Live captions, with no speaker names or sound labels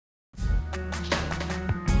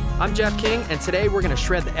I'm Jeff King, and today we're going to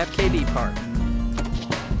shred the FKD part.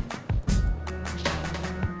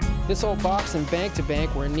 This old box and bank to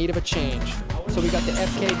bank were in need of a change, so we got the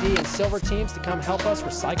FKD and silver teams to come help us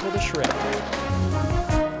recycle the shred.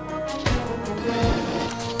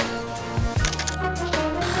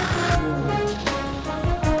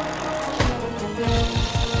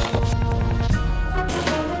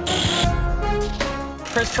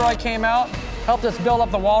 Chris Troy came out, helped us build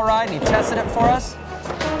up the wall ride, and he tested it for us.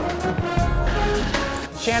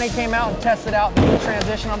 Shannon came out and tested out the new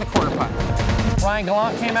transition on the quarter pipe. Ryan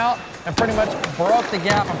Gallant came out and pretty much broke the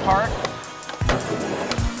gap apart.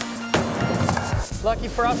 Lucky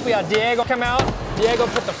for us, we had Diego come out. Diego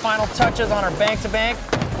put the final touches on our bank to bank.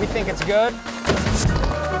 We think it's good.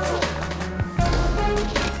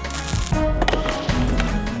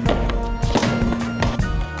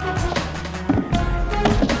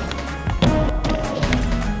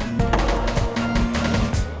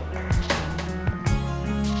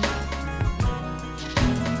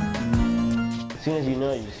 As soon as you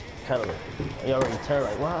know, you just kind of you already turn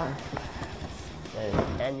like, wow.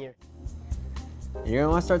 And you're You're gonna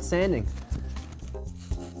want to start sanding.